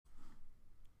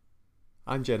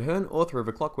I'm Jed Hearn, author of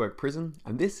A Clockwork Prison,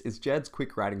 and this is Jed's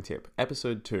Quick Writing Tip,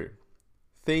 Episode 2.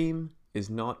 Theme is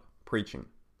not preaching.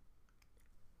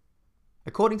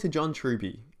 According to John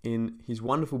Truby, in his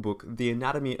wonderful book, The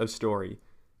Anatomy of Story,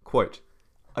 quote,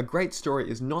 "A great story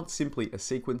is not simply a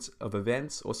sequence of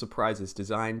events or surprises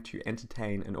designed to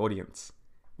entertain an audience.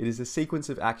 It is a sequence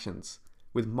of actions,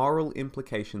 with moral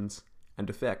implications and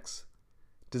effects,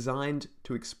 designed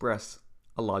to express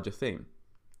a larger theme."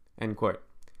 End quote.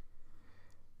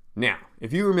 Now,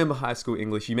 if you remember high school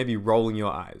English, you may be rolling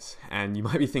your eyes, and you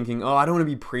might be thinking, I don't want to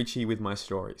be preachy with my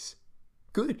stories.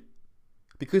 Good,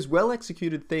 because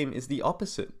well-executed theme is the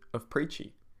opposite of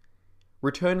preachy.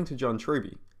 Returning to John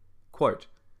Truby, quote,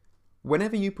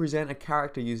 "Whenever you present a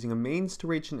character using a means to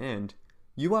reach an end,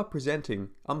 you are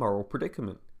presenting a moral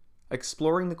predicament,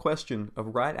 exploring the question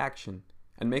of right action,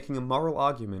 and making a moral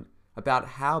argument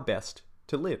about how best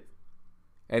to live."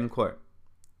 End quote.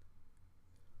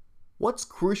 What's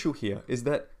crucial here is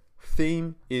that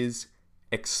theme is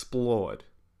explored.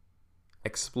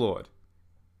 Explored.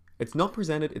 It's not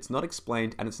presented, it's not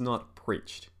explained, and it's not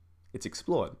preached. It's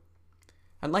explored.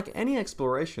 And like any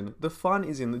exploration, the fun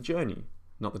is in the journey,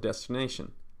 not the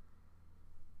destination.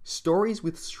 Stories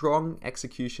with strong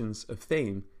executions of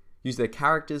theme use their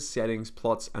characters, settings,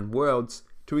 plots, and worlds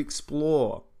to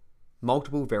explore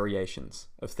multiple variations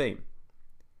of theme.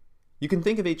 You can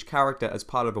think of each character as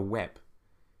part of a web,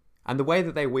 and the way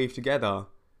that they weave together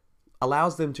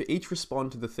allows them to each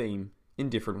respond to the theme in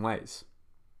different ways.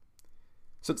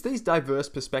 So it's these diverse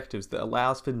perspectives that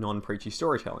allows for non-preachy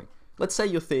storytelling. Let's say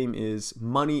your theme is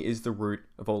money is the root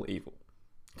of all evil.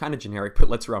 Kind of generic, but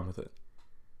let's run with it.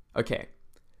 Okay.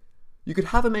 You could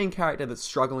have a main character that's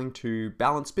struggling to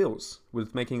balance bills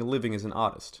with making a living as an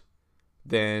artist.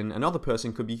 Then another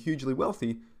person could be hugely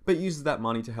wealthy, but uses that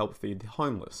money to help feed the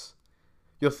homeless.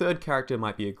 Your third character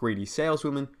might be a greedy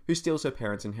saleswoman who steals her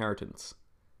parents' inheritance.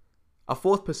 A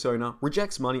fourth persona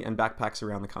rejects money and backpacks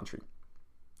around the country.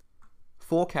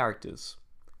 4 characters.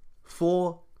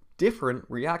 4 different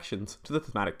reactions to the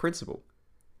thematic principle.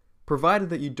 Provided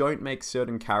that you don't make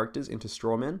certain characters into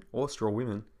straw men or straw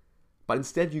women, but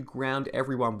instead you ground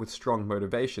everyone with strong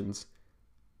motivations,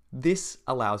 this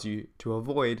allows you to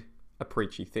avoid a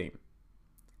preachy theme.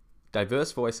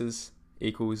 Diverse voices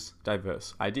equals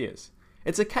diverse ideas.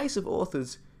 It's a case of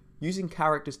authors using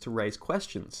characters to raise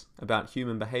questions about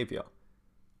human behavior,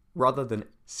 rather than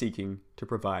seeking to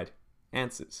provide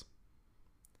answers.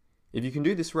 If you can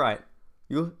do this right,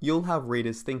 you'll have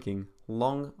readers thinking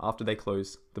long after they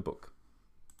close the book.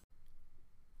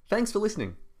 Thanks for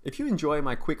listening. If you enjoy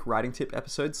my quick writing tip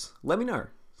episodes, let me know.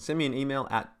 Send me an email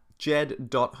at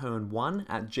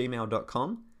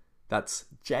jed.hearn1@gmail.com. That's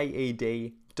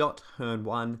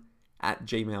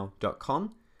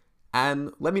jed.hearn1@gmail.com.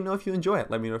 And let me know if you enjoy it.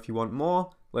 Let me know if you want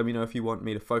more. Let me know if you want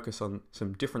me to focus on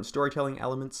some different storytelling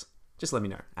elements. Just let me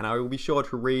know. And I will be sure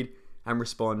to read and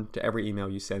respond to every email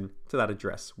you send to that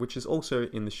address, which is also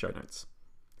in the show notes.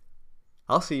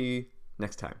 I'll see you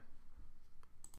next time.